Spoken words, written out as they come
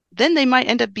then they might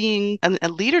end up being a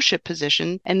leadership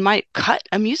position and might cut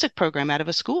a music program out of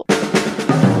a school.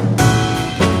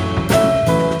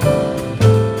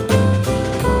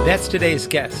 That's today's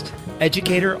guest,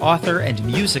 educator, author, and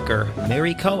musicker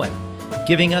Mary Cohen,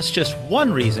 giving us just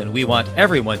one reason we want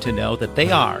everyone to know that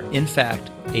they are, in fact,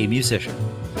 a musician.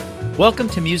 Welcome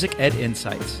to Music Ed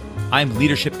Insights. I'm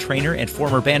leadership trainer and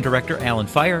former band director Alan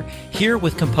Fire, here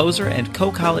with composer and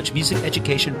co-college music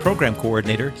education program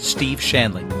coordinator Steve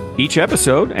Shanley. Each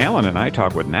episode, Alan and I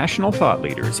talk with national thought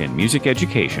leaders in music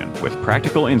education with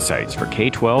practical insights for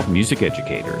K-12 music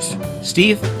educators.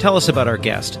 Steve, tell us about our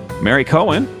guest. Mary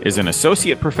Cohen is an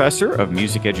associate professor of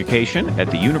music education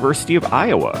at the University of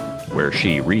Iowa, where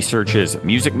she researches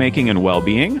music making and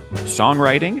well-being,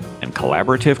 songwriting, and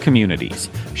collaborative communities.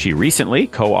 She recently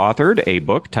co-authored a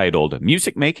book titled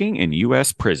Music Making in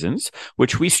U.S. Prisons,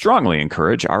 which we strongly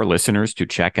encourage our listeners to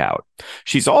check out.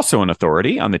 She's also an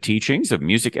authority on the teachings of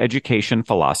music education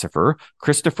philosopher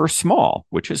Christopher Small,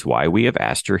 which is why we have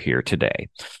asked her here today.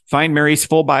 Find Mary's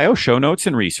full bio, show notes,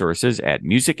 and resources at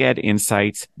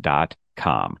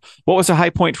musicedinsights.com. What was a high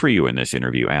point for you in this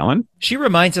interview, Alan? She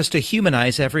reminds us to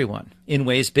humanize everyone in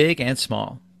ways big and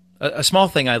small. A small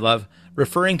thing I love,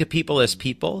 referring to people as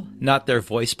people, not their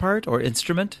voice part or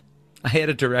instrument. I had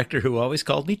a director who always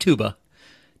called me tuba.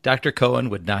 Dr. Cohen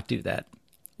would not do that.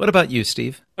 What about you,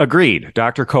 Steve? Agreed.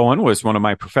 Dr. Cohen was one of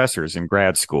my professors in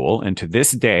grad school, and to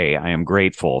this day, I am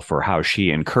grateful for how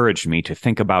she encouraged me to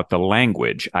think about the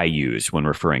language I use when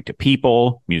referring to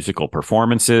people, musical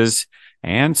performances,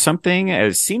 and something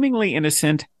as seemingly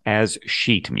innocent as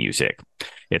sheet music.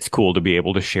 It's cool to be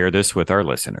able to share this with our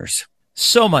listeners.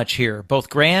 So much here, both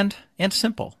grand and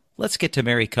simple. Let's get to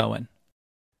Mary Cohen.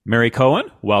 Mary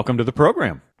Cohen, welcome to the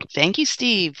program. Thank you,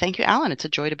 Steve. Thank you, Alan. It's a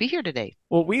joy to be here today.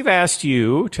 Well, we've asked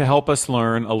you to help us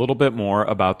learn a little bit more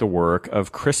about the work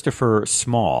of Christopher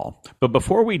Small. But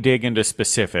before we dig into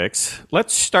specifics,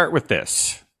 let's start with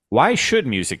this. Why should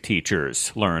music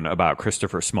teachers learn about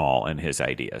Christopher Small and his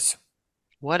ideas?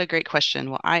 What a great question.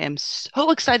 Well, I am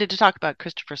so excited to talk about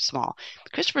Christopher Small.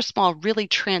 Christopher Small really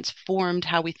transformed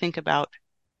how we think about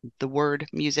the word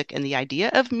music and the idea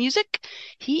of music.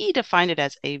 He defined it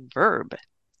as a verb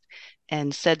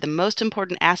and said the most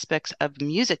important aspects of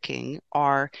musicking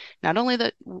are not only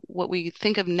what we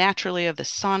think of naturally of the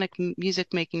sonic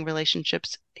music making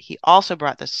relationships, he also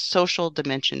brought the social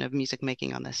dimension of music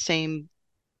making on the same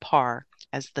par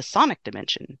as the sonic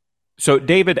dimension. So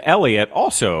David Eliot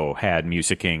also had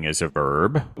musicking as a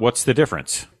verb. What's the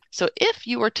difference? So if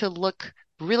you were to look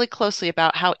really closely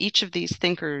about how each of these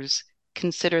thinkers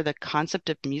consider the concept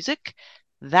of music,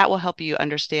 that will help you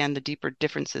understand the deeper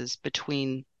differences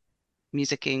between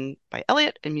musicking by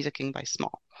Eliot and musicking by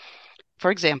Small.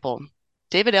 For example,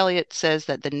 David Eliot says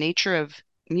that the nature of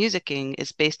musicking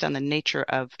is based on the nature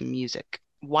of music,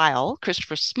 while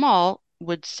Christopher Small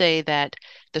would say that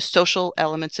the social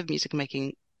elements of music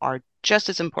making are just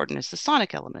as important as the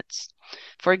sonic elements.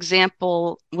 For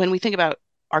example, when we think about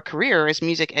our career as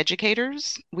music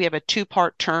educators, we have a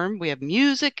two-part term. We have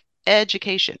music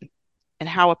education, and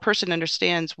how a person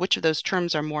understands which of those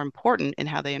terms are more important in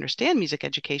how they understand music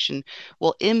education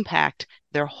will impact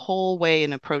their whole way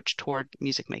and approach toward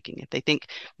music making. If they think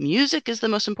music is the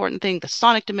most important thing, the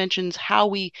sonic dimensions, how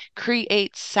we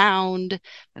create sound,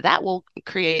 that will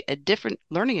create a different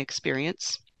learning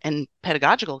experience and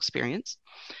pedagogical experience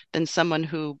than someone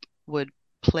who would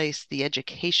place the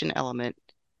education element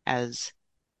as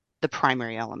the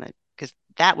primary element, because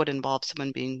that would involve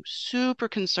someone being super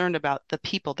concerned about the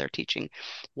people they're teaching.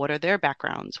 What are their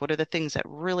backgrounds? What are the things that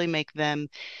really make them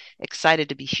excited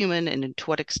to be human? And to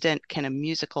what extent can a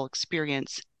musical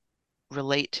experience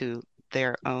relate to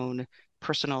their own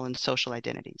personal and social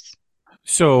identities?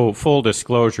 So, full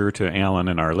disclosure to Alan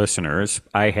and our listeners,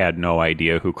 I had no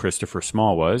idea who Christopher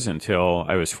Small was until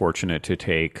I was fortunate to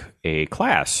take a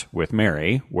class with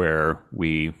Mary where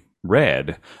we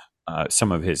read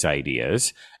some of his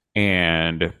ideas.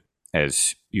 And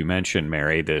as you mentioned,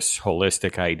 Mary, this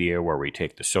holistic idea where we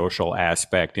take the social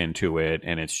aspect into it,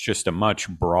 and it's just a much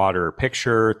broader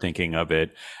picture, thinking of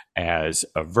it as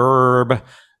a verb.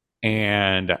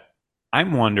 And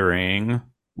I'm wondering,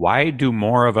 why do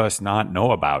more of us not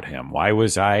know about him? Why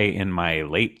was I in my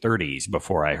late 30s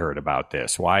before I heard about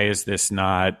this? Why is this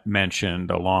not mentioned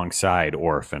alongside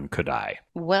Orff and Kodály?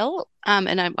 Well,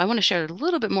 and I want to share a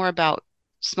little bit more about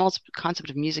Small's concept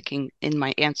of musicking in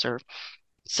my answer.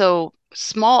 So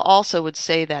Small also would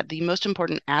say that the most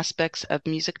important aspects of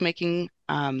music making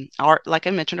are, like I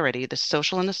mentioned already, the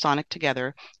social and the sonic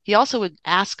together. He also would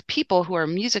ask people who are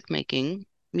musicking,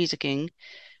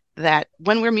 that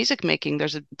when we're music making,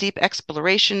 there's a deep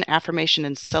exploration, affirmation,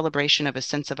 and celebration of a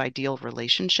sense of ideal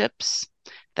relationships.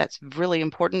 That's really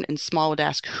important. And Small would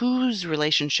ask whose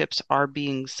relationships are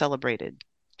being celebrated.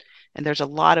 And there's a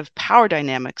lot of power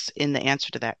dynamics in the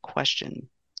answer to that question.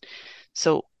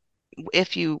 So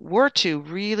if you were to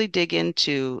really dig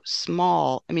into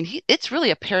Small, I mean, it's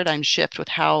really a paradigm shift with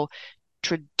how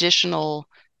traditional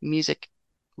music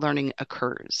learning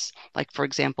occurs. Like, for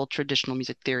example, traditional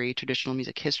music theory, traditional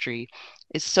music history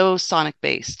is so sonic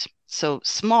based. So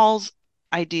Small's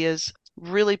ideas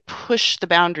really push the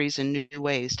boundaries in new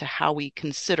ways to how we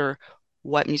consider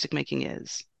what music making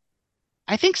is.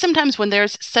 I think sometimes when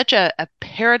there's such a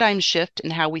paradigm shift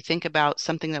in how we think about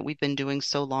something that we've been doing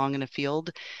so long in a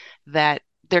field, that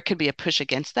there could be a push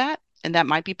against that. And that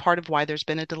might be part of why there's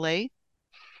been a delay.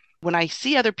 When I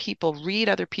see other people read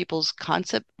other people's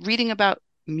concept, reading about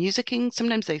musicking,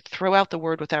 sometimes they throw out the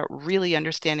word without really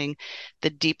understanding the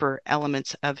deeper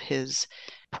elements of his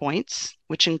points,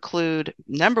 which include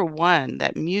number one,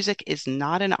 that music is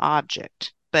not an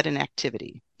object, but an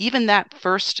activity. Even that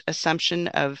first assumption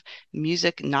of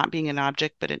music not being an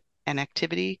object, but an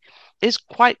activity is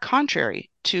quite contrary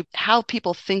to how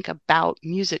people think about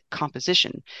music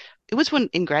composition. It was when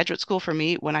in graduate school for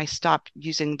me when I stopped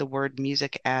using the word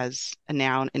music as a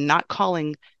noun and not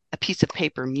calling a piece of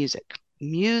paper music.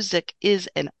 Music is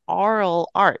an oral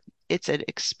art. It's an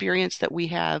experience that we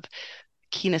have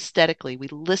kinesthetically. We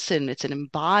listen, it's an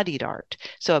embodied art.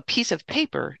 So a piece of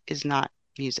paper is not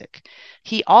music.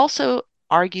 He also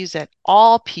argues that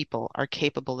all people are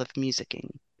capable of musicking.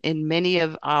 In many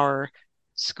of our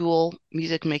school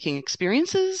music making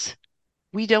experiences,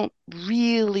 we don't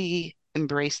really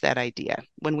embrace that idea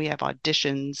when we have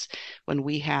auditions, when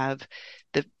we have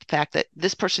the fact that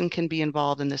this person can be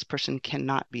involved and this person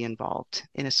cannot be involved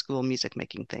in a school music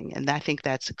making thing. And I think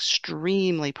that's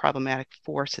extremely problematic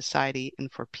for society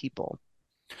and for people.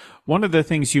 One of the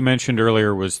things you mentioned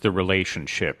earlier was the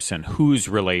relationships and whose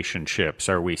relationships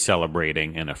are we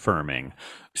celebrating and affirming.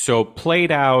 So,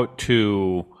 played out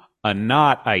to a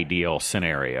not ideal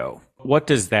scenario, what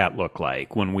does that look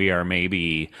like when we are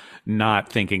maybe not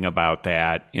thinking about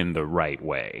that in the right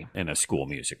way in a school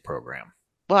music program?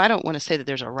 Well, I don't want to say that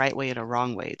there's a right way and a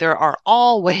wrong way. There are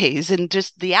all ways, and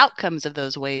just the outcomes of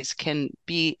those ways can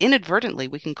be inadvertently,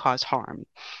 we can cause harm.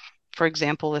 For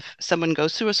example, if someone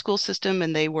goes through a school system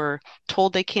and they were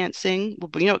told they can't sing,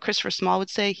 well, you know what Christopher Small would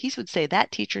say? He would say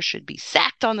that teacher should be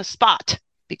sacked on the spot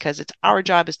because it's our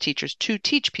job as teachers to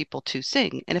teach people to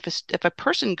sing. And if a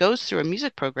person goes through a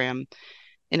music program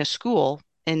in a school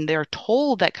and they're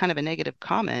told that kind of a negative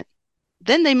comment,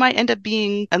 then they might end up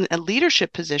being a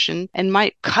leadership position and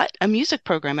might cut a music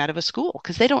program out of a school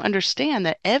because they don't understand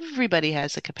that everybody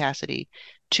has the capacity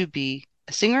to be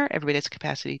a singer, everybody has the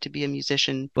capacity to be a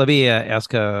musician. Let me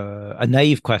ask a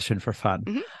naive question for fun.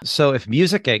 Mhm, So, if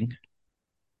musicking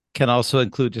can also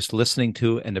include just listening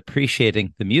to and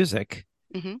appreciating the music,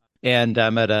 mhm, and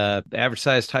I'm at a average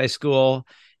sized high school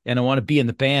and I want to be in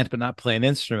the band but not play an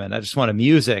instrument. I just want to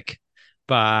music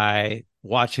by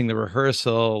watching the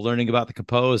rehearsal, learning about the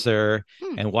composer,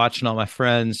 hmm, and watching all my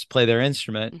friends play their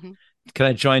instrument. mhm. Can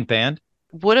I join band?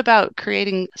 What about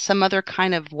creating some other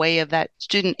kind of way of that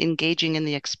student engaging in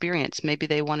the experience? Maybe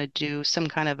they want to do some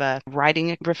kind of a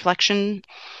writing reflection.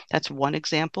 That's one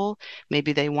example.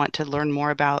 Maybe they want to learn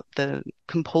more about the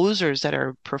composers that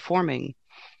are performing.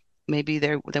 Maybe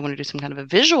they want to do some kind of a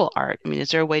visual art. I mean, is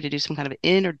there a way to do some kind of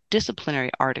interdisciplinary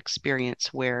art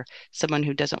experience where someone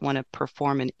who doesn't want to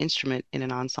perform an instrument in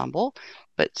an ensemble,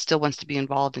 but still wants to be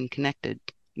involved and connected?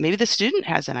 Maybe the student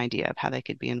has an idea of how they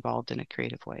could be involved in a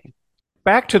creative way.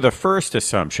 Back to the first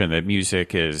assumption that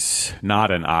music is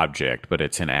not an object, but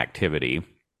it's an activity.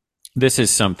 This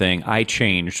is something I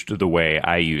changed the way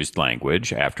I used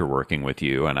language after working with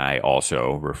you, and I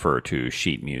also refer to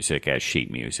sheet music as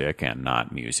sheet music and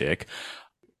not music.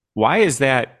 Why is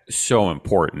that so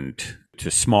important to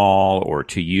Small or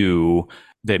to you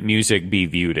that music be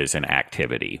viewed as an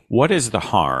activity? What is the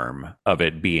harm of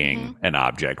it being Mhm. an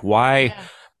object? Why Yeah.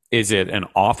 is it an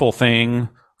awful thing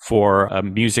for a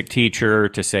music teacher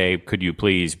to say, could you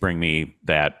please bring me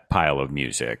that pile of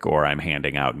music, or I'm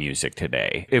handing out music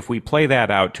today? If we play that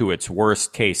out to its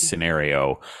worst case Mhm.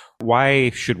 scenario,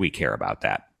 why should we care about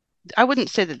that? I wouldn't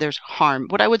say that there's harm.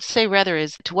 What I would say rather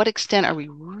is to what extent are we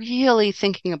really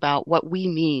thinking about what we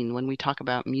mean when we talk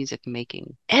about music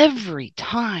making? Every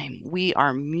time we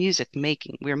are music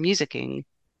making, we're musicking,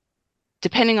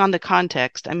 depending on the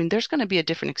context, I mean, there's going to be a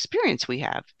different experience we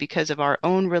have because of our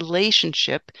own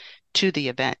relationship to the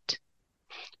event.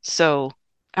 So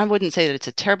I wouldn't say that it's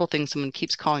a terrible thing someone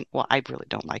keeps calling. Well, I really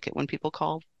don't like it when people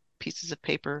call pieces of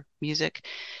paper music,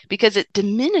 because it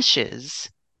diminishes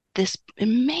this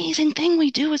amazing thing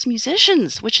we do as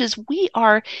musicians, which is we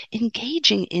are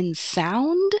engaging in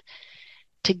sound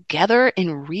together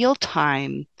in real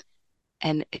time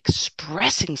and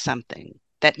expressing something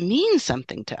that means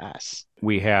something to us.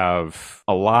 We have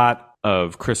a lot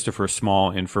of Christopher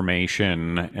Small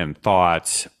information and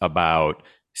thoughts about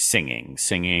singing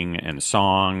and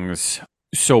songs.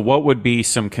 So, what would be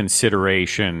some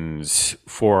considerations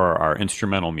for our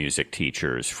instrumental music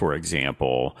teachers, for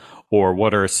example? Or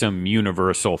what are some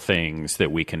universal things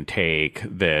that we can take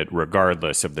that,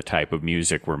 regardless of the type of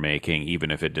music we're making,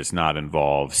 even if it does not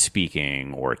involve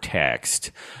speaking or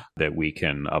text, that we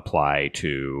can apply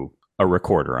to a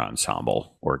recorder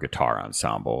ensemble or guitar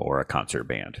ensemble or a concert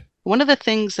band? One of the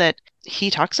things that he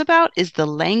talks about is the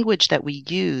language that we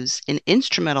use in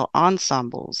instrumental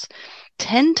ensembles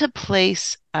tend to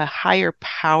place a higher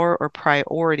power or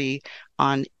priority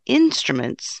on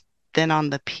instruments than on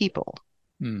the people.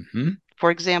 Mm-hmm. For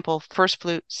example, first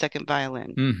flute, second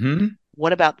violin. Mm-hmm.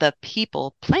 What about the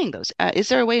people playing those? Is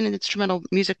there a way in an instrumental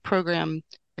music program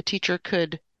a teacher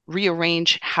could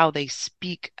rearrange how they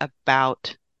speak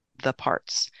about the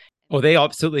parts? Oh, they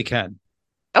absolutely can.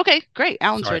 Okay, great.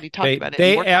 Alan's Sorry, already talked they about it and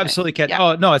they worked on it. absolutely can. Yeah.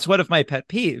 Oh no, it's one of my pet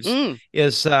peeves. Mm,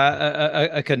 Is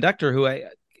a conductor who I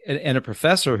and a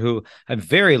professor who I'm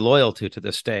very loyal to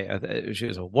this day. She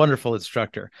was a wonderful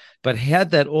instructor, but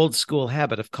had that old school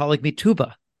habit of calling me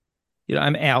tuba.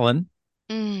 I'm Alan.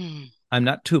 mm, I'm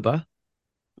not tuba.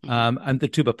 mhm, I'm the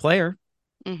tuba player.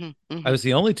 mhm, I mhm, was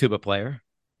the only tuba player.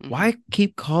 mhm, Why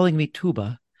keep calling me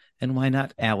tuba, and why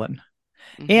not Alan?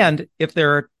 mhm. And if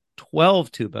there are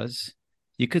 12 tubas,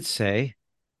 you could say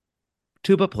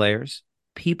tuba players,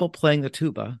 people playing the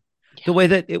tuba, the Yeah. way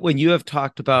that when you have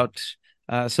talked about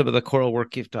some of the choral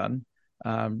work you've done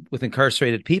with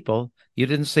incarcerated people, you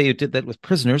didn't say you did that with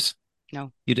prisoners.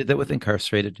 No. You did that with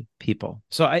incarcerated people.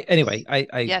 So anyway,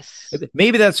 I Yes.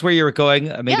 maybe that's where you were going.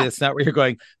 Maybe Yeah, that's not where you're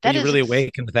going, but that you is really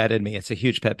awakened that in me. It's a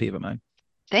huge pet peeve of mine.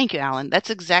 thank you, Alan. That's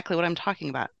exactly what I'm talking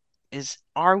about. Is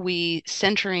are we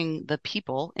centering the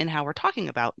people in how we're talking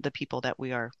about the people that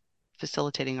we are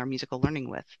facilitating our musical learning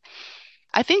with?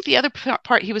 I think the other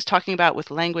part he was talking about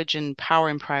with language and power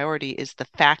and priority is the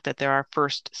fact that there are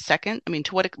first, second. I mean,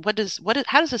 to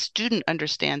how does a student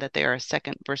understand that they are a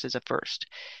second versus a first?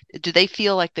 Do they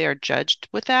feel like they are judged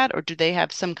with that, or do they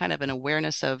have some kind of an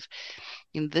awareness of,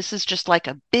 this is just like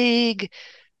a big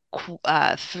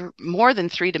more than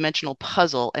three-dimensional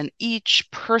puzzle, and each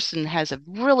person has a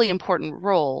really important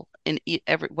role in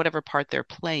every whatever part they're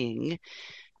playing.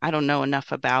 I don't know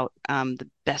enough about the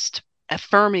best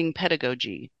affirming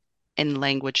pedagogy in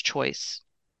language choice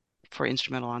for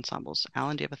instrumental ensembles.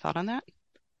 Alan, do you have a thought on that?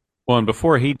 Well, and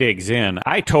before he digs in,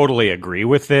 I totally agree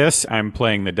with this. I'm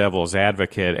playing the devil's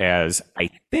advocate as I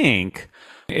think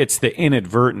it's the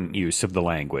inadvertent use of the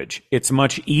language. It's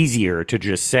much easier to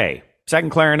just say,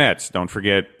 second clarinets, don't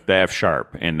forget the F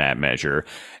sharp in that measure,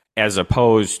 as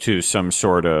opposed to some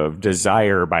sort of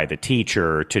desire by the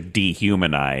teacher to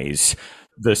dehumanize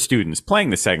the students playing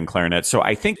the second clarinet. So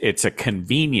I think it's a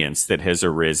convenience that has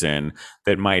arisen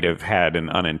that might have had an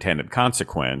unintended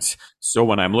consequence. So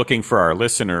when I'm looking for our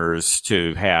listeners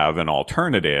to have an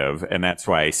alternative, and that's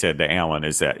why I said to Alan,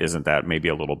 isn't that maybe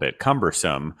a little bit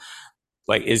cumbersome?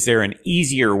 Like, is there an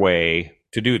easier way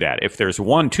to do that? If there's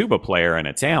one tuba player and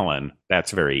it's Alan,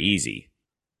 that's very easy.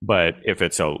 But if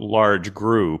it's a large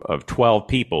group of 12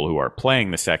 people who are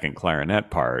playing the second clarinet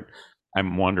part,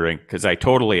 I'm wondering, because I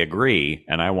totally agree,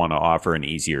 and I want to offer an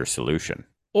easier solution.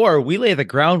 Or we lay the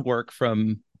groundwork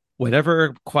from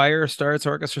whatever choir starts,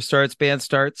 orchestra starts, band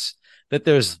starts, that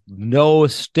there's no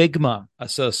stigma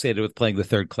associated with playing the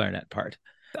third clarinet part.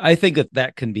 I think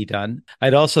that can be done.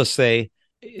 I'd also say,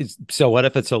 so what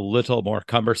if it's a little more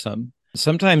cumbersome?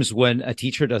 Sometimes when a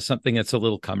teacher does something that's a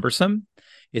little cumbersome,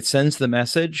 it sends the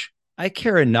message, I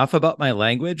care enough about my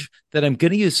language that I'm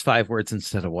going to use 5 words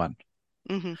instead of 1.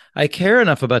 Mm-hmm. I care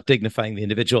enough about dignifying the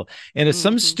individual. And if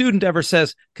some Mm-hmm. student ever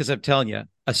says, because I'm telling you,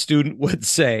 a student would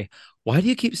say, why do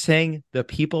you keep saying the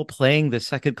people playing the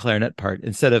second clarinet part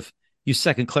instead of you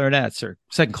second clarinets or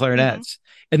second Mm-hmm. clarinets?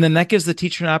 And then that gives the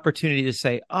teacher an opportunity to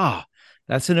say,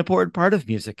 that's an important part of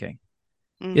musicking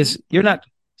Mm-hmm. is you're not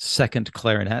second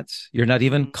clarinets. You're not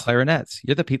even Mm-hmm. clarinets.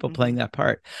 You're the people Mm-hmm. playing that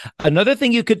part. Another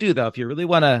thing you could do, though, if you really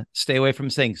want to stay away from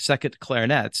saying second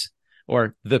clarinets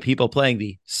or the people playing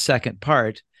the second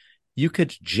part, you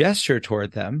could gesture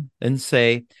toward them and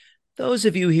say, those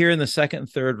of you here in the second and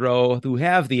third row who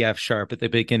have the F sharp at the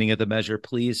beginning of the measure,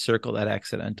 please circle that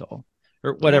accidental.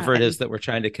 or Yeah, whatever it is and that we're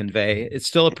trying to convey. It's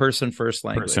still a person first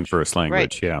Person language. first right.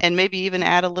 language. Yeah. And maybe even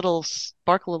add a little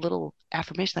sparkle, a little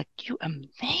affirmation like, you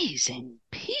amazing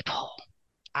people.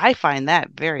 I find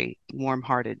that very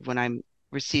warm-hearted when I'm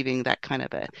receiving that kind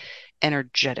of a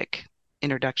energetic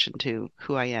introduction to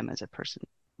who I am as a person.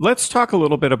 Let's talk a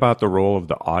little bit about the role of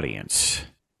the audience.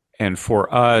 And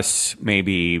for us,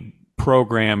 maybe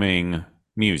programming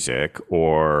music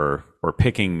or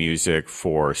picking music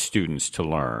for students to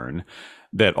learn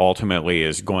that ultimately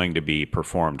is going to be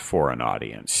performed for an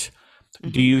audience.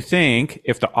 Do Hmm. you think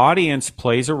if the audience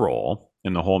plays a role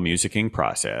in the whole musicking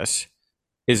process,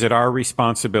 is it our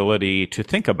responsibility to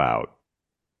think about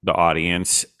the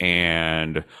audience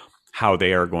and how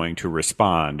they are going to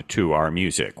respond to our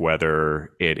music,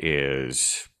 whether it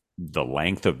is the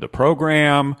length of the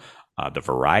program, the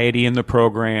variety in the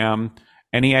program?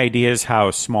 Any ideas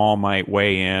how small might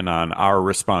weigh in on our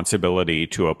responsibility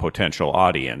to a potential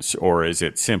audience? Or is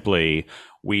it simply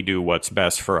we do what's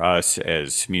best for us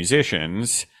as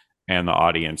musicians and the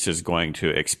audience is going to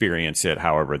experience it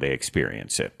however they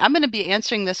experience it? I'm going to be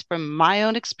answering this from my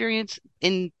own experience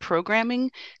in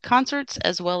programming concerts,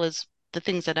 as well as the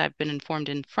things that I've been informed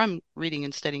in from reading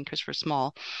and studying Christopher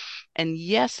Small. And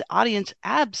yes, audience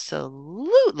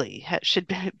absolutely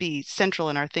should be central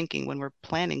in our thinking when we're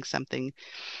planning something.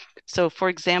 So, for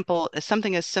example,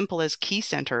 something as simple as key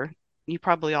center, you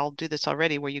probably all do this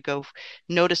already, where you go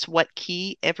notice what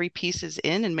key every piece is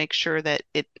in and make sure that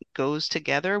it goes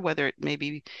together, whether it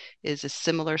maybe is a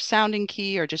similar sounding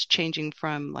key or just changing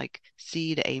from like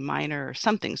C to A minor or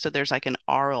something. So there's like an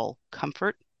aural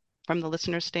comfort from the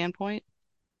listener's standpoint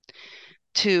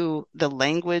to the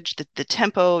language, the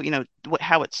tempo,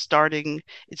 how it's starting.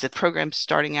 Is the program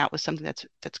starting out with something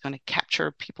that's going to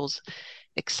capture people's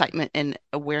excitement and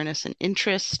awareness and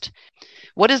interest?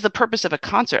 What is the purpose of a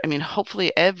concert? I mean,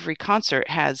 hopefully every concert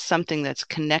has something that's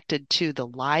connected to the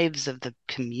lives of the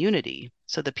community,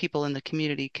 so the people in the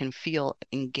community can feel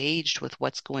engaged with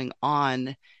what's going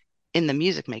on in the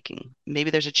music making. Maybe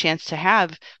there's a chance to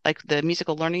have like the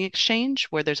musical learning exchange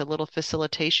where there's a little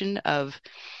facilitation of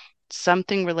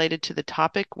something related to the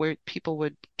topic where people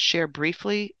would share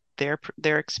briefly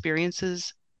their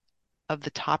experiences of the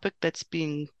topic that's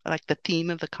being like the theme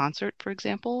of the concert, for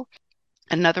example.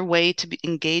 Another way to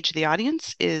engage the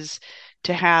audience is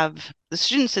to have the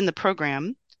students in the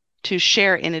program to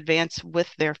share in advance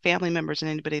with their family members and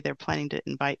anybody they're planning to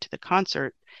invite to the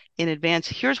concert in advance.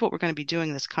 Here's what we're going to be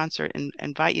doing this concert, and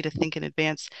invite you to think in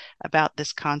advance about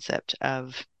this concept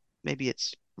of maybe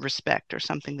it's respect or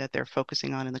something that they're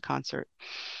focusing on in the concert.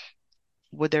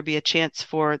 Would there be a chance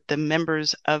for the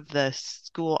members of the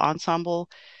school ensemble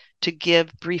to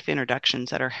give brief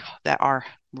introductions that are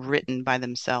written by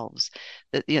themselves?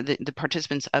 The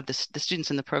participants of the students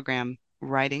in the program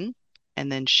writing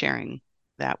and then sharing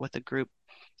that with a group.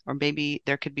 Or maybe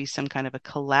there could be some kind of a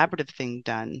collaborative thing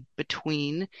done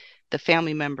between the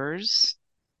family members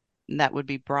that would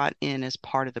be brought in as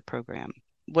part of the program.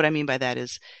 What I mean by that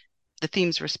is the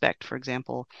themes respect, for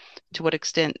example. To what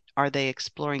extent are they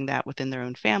exploring that within their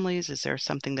own families? Is there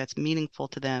something that's meaningful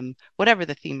to them, whatever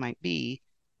the theme might be?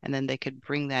 And then they could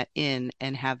bring that in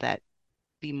and have that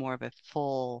be more of a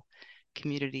full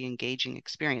community engaging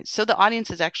experience. So the audience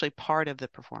is actually part of the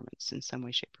performance in some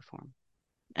way, shape, or form.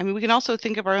 I mean, we can also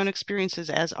think of our own experiences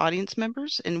as audience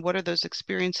members, and what are those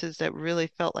experiences that really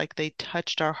felt like they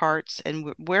touched our hearts,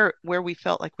 and where we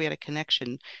felt like we had a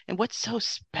connection. And what's so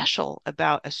special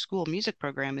about a school music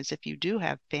program is if you do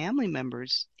have family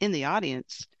members in the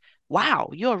audience, wow,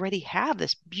 you already have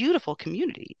this beautiful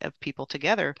community of people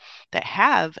together that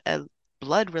have a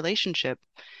blood relationship.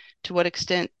 To what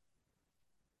extent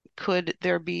could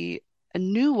there be a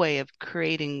new way of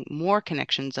creating more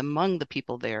connections among the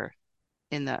people there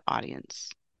in the audience?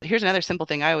 Here's another simple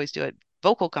thing I always do at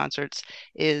vocal concerts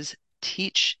is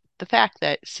teach the fact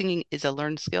that singing is a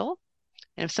learned skill.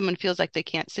 And if someone feels like they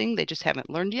can't sing, they just haven't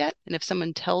learned yet. And if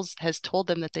someone has told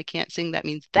them that they can't sing, that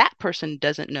means that person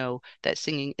doesn't know that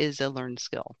singing is a learned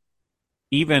skill.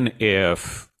 Even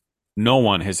if no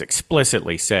one has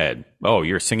explicitly said, oh,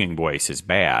 your singing voice is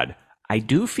bad, I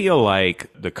do feel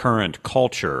like the current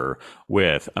culture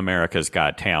with America's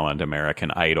Got Talent,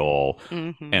 American Idol,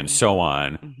 and Mm-hmm. so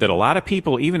on, that a Mm-hmm. lot of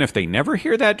people, even if they never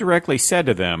hear that directly said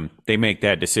to them, they make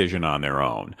that decision on their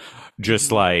own. Just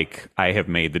Mm-hmm. like I have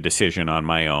made the decision on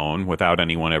my own without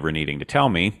anyone ever needing to tell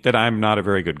me that I'm not a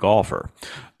very good golfer.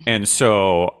 And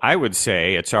so I would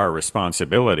say it's our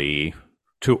responsibility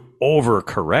to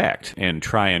overcorrect and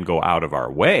try and go out of our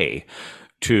way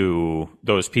to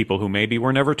those people who maybe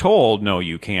were never told, no,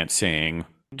 you can't sing,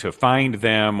 to find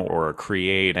them or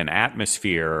create an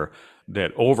atmosphere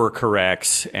that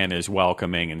overcorrects and is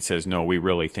welcoming and says, no, we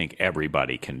really think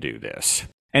everybody can do this.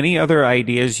 Any other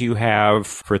ideas you have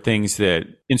for things that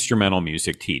instrumental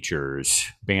music teachers,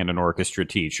 band and orchestra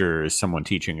teachers, someone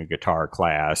teaching a guitar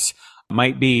class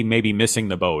might be maybe missing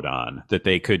the boat on that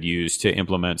they could use to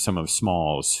implement some of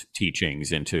Small's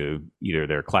teachings into either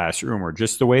their classroom or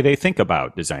just the way they think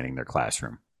about designing their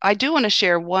classroom? I do want to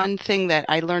share one thing that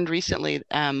I learned recently.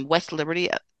 West Liberty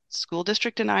School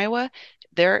District in Iowa,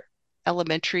 their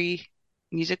elementary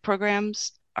music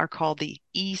programs are called the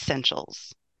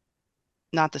essentials,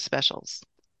 not the specials.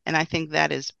 And I think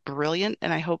that is brilliant.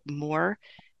 And I hope more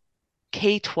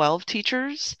K-12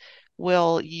 teachers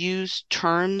will use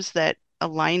terms that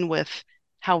align with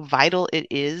how vital it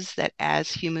is that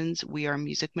as humans, we are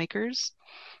music makers.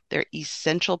 They're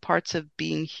essential parts of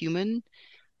being human,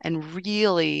 and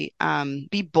really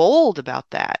be bold about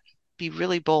that. Be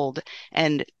really bold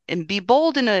and be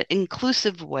bold in an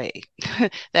inclusive way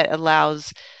that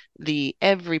allows the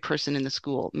every person in the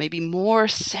school, maybe more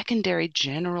secondary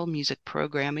general music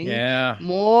programming, Yeah.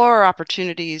 more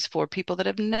opportunities for people that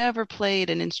have never played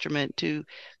an instrument to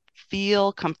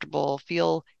feel comfortable,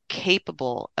 feel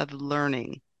capable of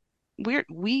learning.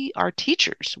 We are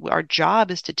teachers. Our job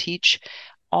is to teach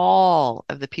all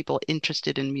of the people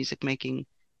interested in music making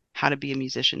how to be a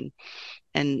musician.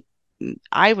 And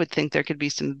I would think there could be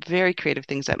some very creative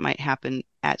things that might happen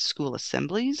at school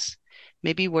assemblies,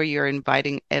 maybe where you're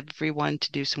inviting everyone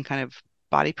to do some kind of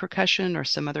body percussion or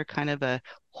some other kind of a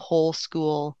whole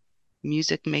school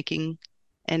music making.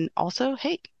 And also,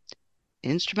 hey,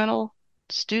 instrumental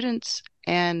students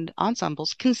and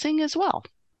ensembles can sing as well.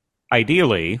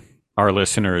 Ideally, our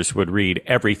listeners would read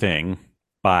everything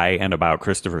by and about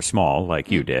Christopher Small, like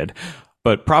you Mm, did,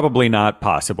 but probably not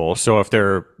possible. So if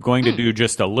they're going to mm, do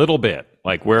just a little bit,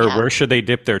 like yeah. where should they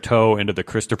dip their toe into the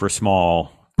Christopher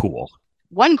Small pool?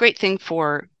 One great thing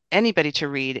for anybody to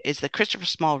read is the Christopher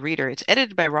Small Reader. It's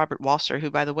edited by Robert Walser,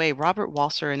 who, by the way, Robert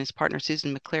Walser and his partner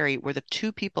Susan McClary were the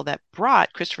two people that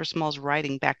brought Christopher Small's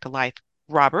writing back to life.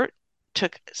 Robert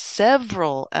took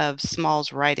several of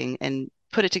Small's writing and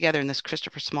put it together in this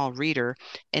Christopher Small Reader,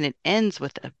 and it ends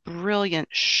with a brilliant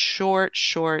short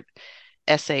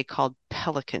essay called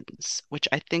Pelicans, which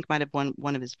I think might have been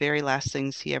one of his very last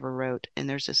things he ever wrote. And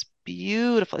there's this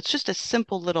beautiful, it's just a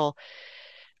simple little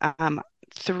um,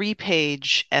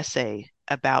 3-page essay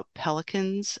about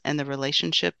pelicans and the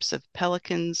relationships of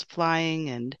pelicans flying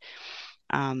and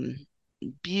um,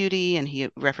 beauty. And he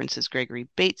references Gregory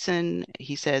Bateson.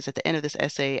 He says at the end of this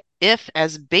essay, if,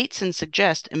 as Bateson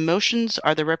suggests, emotions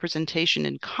are the representation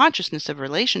in consciousness of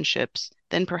relationships,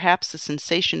 then perhaps the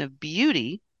sensation of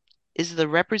beauty is the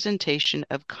representation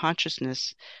of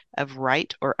consciousness of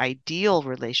right or ideal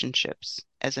relationships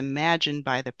as imagined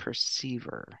by the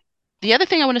perceiver. The other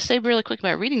thing I want to say really quick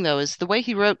about reading, though, is the way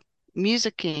he wrote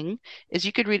Musicking is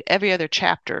you could read every other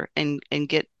chapter and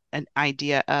get an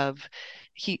idea of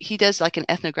he does like an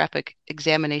ethnographic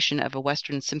examination of a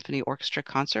Western Symphony Orchestra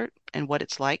concert and what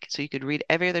it's like. So you could read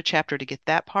every other chapter to get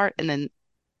that part, and then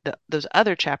those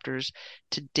other chapters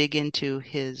to dig into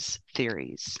his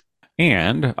theories.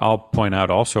 And I'll point out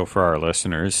also for our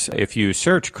listeners, if you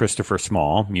search Christopher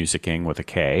Small, Musicking with a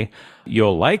K,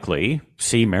 you'll likely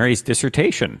see Mary's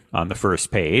dissertation on the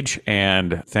first page.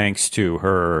 And thanks to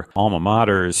her alma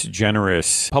mater's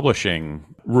generous publishing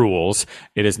rules,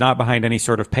 it is not behind any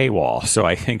sort of paywall. So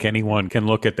I think anyone can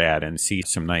look at that and see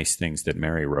some nice things that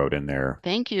Mary wrote in there.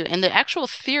 Thank you. And the actual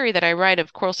theory that I write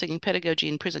of choral singing pedagogy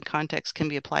in prison context can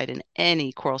be applied in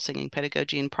any choral singing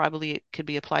pedagogy, and probably it could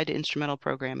be applied to instrumental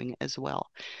programming as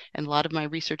well. And a lot of my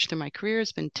research through my career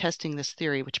has been testing this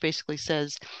theory, which basically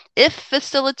says if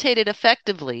facilitated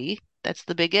effectively, that's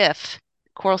the big if,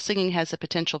 choral singing has the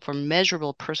potential for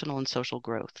measurable personal and social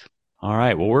growth. All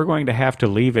right. Well, we're going to have to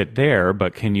leave it there,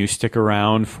 but can you stick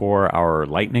around for our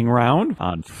lightning round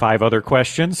on 5 other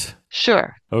questions?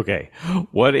 Sure. Okay.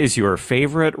 What is your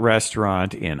favorite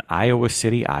restaurant in Iowa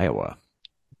City, Iowa?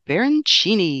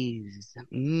 Baroncini's.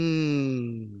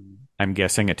 Mmm. I'm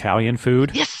guessing Italian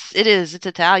food. Yes, it is. It's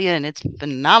Italian. It's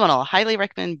phenomenal. Highly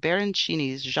recommend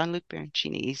Baroncini's. Jean-Luc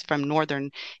Baroncini. He's from northern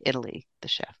Italy, the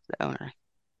chef, the owner.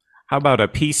 How about a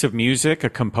piece of music, a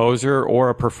composer, or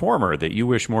a performer that you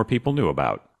wish more people knew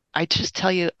about? I just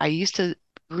tell you, I used to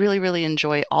really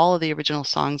enjoy all of the original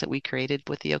songs that we created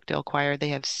with the Oakdale Choir. They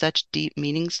have such deep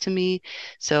meanings to me.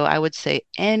 So I would say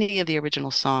any of the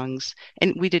original songs,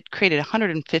 and we did created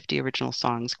 150 original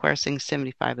songs. Choir sings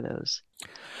 75 of those.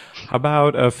 How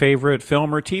about a favorite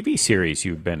film or TV series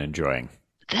you've been enjoying?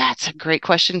 That's a great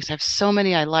question because I have so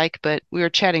many I like, but we were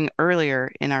chatting earlier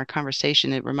in our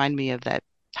conversation. It reminded me of that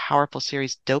powerful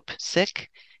series, Dope Sick.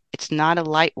 It's not a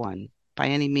light one. by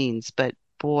any means, but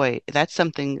boy, that's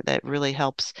something that really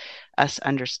helps us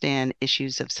understand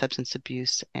issues of substance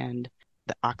abuse and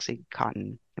the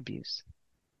Oxycontin abuse.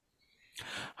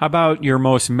 How about your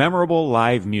most memorable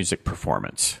live music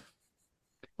performance?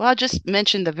 Well, I'll just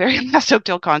mention the very last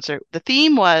Oakdale concert. The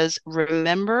theme was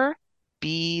Remember,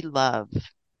 Be Love.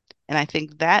 And I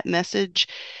think that message,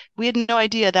 we had no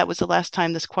idea that was the last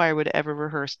time this choir would ever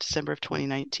rehearse, December of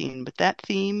 2019. But that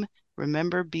theme,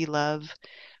 Remember, Be Love,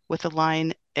 with the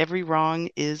line, every wrong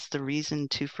is the reason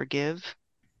to forgive.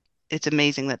 It's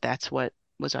amazing that that's what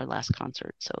was our last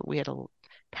concert. So we had a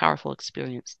powerful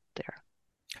experience there.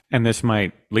 And this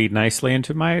might lead nicely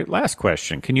into my last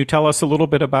question. Can you tell us a little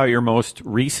bit about your most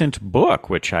recent book,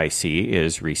 which I see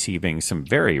is receiving some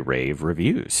very rave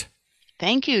reviews?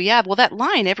 Thank you. Yeah, well, that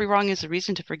line, every wrong is a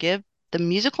reason to forgive, the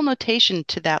musical notation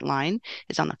to that line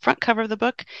is on the front cover of the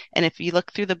book. And if you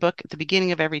look through the book at the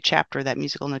beginning of every chapter, that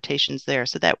musical notation's there.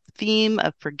 So that theme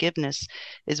of forgiveness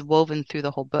is woven through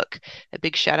the whole book. A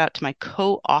big shout out to my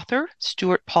co-author,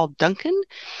 Stuart Paul Duncan.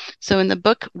 So in the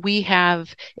book,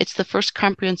 it's the first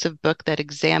comprehensive book that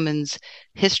examines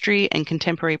history and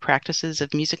contemporary practices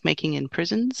of music making in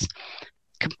prisons.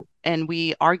 And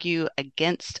we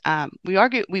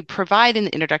provide in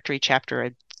the introductory chapter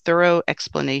a thorough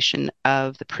explanation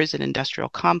of the prison industrial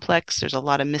complex. There's a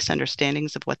lot of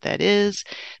misunderstandings of what that is.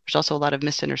 There's also a lot of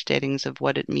misunderstandings of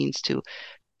what it means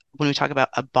when we talk about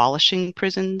abolishing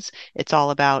prisons. It's all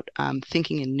about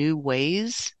thinking in new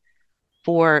ways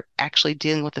for actually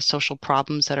dealing with the social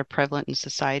problems that are prevalent in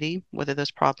society, whether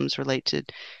those problems relate to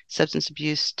substance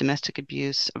abuse, domestic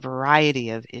abuse, a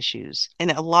variety of issues. And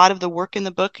a lot of the work in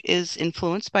the book is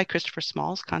influenced by Christopher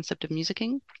Small's concept of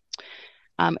musicking.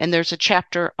 And there's a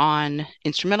chapter on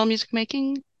instrumental music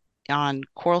making, on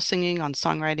choral singing, on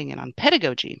songwriting, and on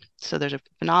pedagogy. So there's a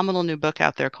phenomenal new book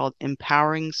out there called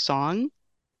Empowering Song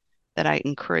that I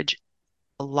encourage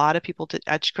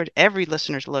I encourage every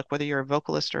listener to look, whether you're a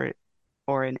vocalist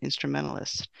or an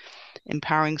instrumentalist.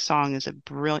 Empowering Song is a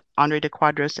brilliant, Andre de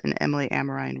Quadros and Emily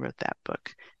Amorine wrote that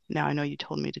book. Now, I know you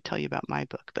told me to tell you about my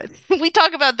book, but we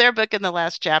talk about their book in the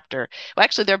last chapter. Well,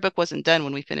 actually, their book wasn't done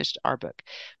when we finished our book,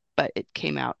 but it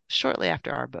came out shortly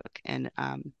after our book. And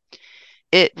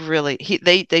it really,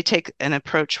 they take an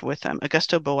approach with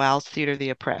Augusto Boal's Theater of the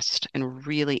Oppressed and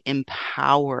really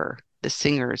empower the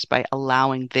singers by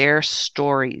allowing their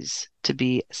stories to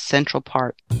be a central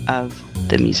part of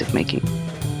the music making.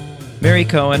 Mary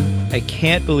Cohen, I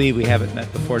can't believe we haven't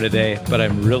met before today, but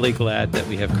I'm really glad that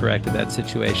we have corrected that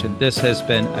situation. This has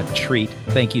been a treat.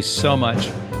 Thank you so much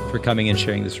for coming and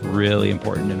sharing this really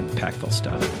important and impactful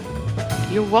stuff.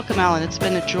 You're welcome, Alan. It's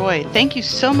been a joy. Thank you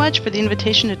so much for the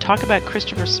invitation to talk about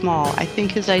Christopher Small. I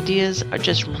think his ideas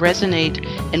just resonate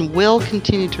and will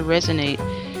continue to resonate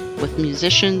with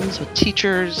musicians, with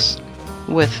teachers,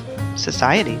 with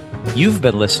society. You've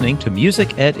been listening to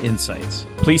Music Ed Insights.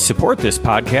 Please support this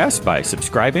podcast by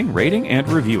subscribing, rating, and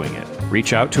reviewing it.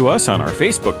 Reach out to us on our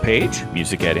Facebook page,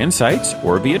 Music Ed Insights,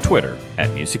 or via Twitter at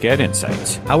Music Ed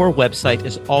Insights. Our website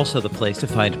is also the place to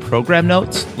find program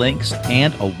notes, links,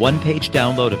 and a one-page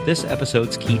download of this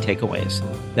episode's key takeaways.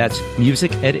 That's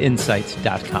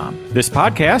musicedinsights.com. This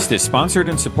podcast is sponsored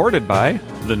and supported by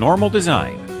The Normal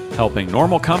Design, helping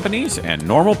normal companies and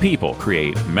normal people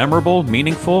create memorable,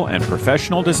 meaningful, and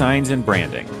professional designs and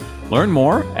branding. Learn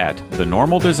more at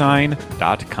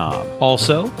thenormaldesign.com.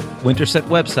 Also, Winterset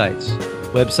Websites,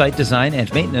 website design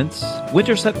and maintenance,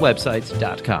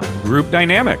 wintersetwebsites.com. Group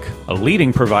Dynamic, a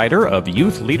leading provider of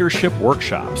youth leadership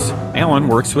workshops. Alan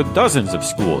works with dozens of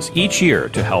schools each year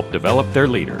to help develop their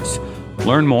leaders.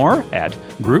 Learn more at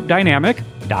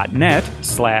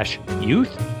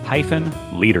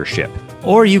groupdynamic.net/youth-leadership.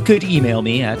 Or you could email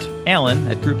me at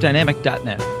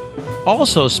alan@groupdynamic.net.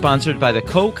 Also sponsored by the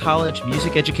Co-College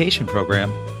Music Education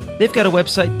Program. They've got a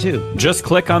website too. Just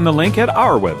click on the link at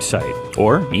our website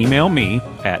or email me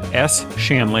at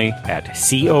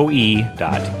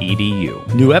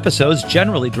shanley@coe.edu. New episodes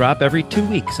generally drop every 2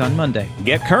 weeks on Monday.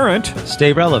 Get current.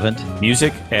 Stay relevant.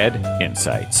 Music Ed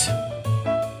Insights.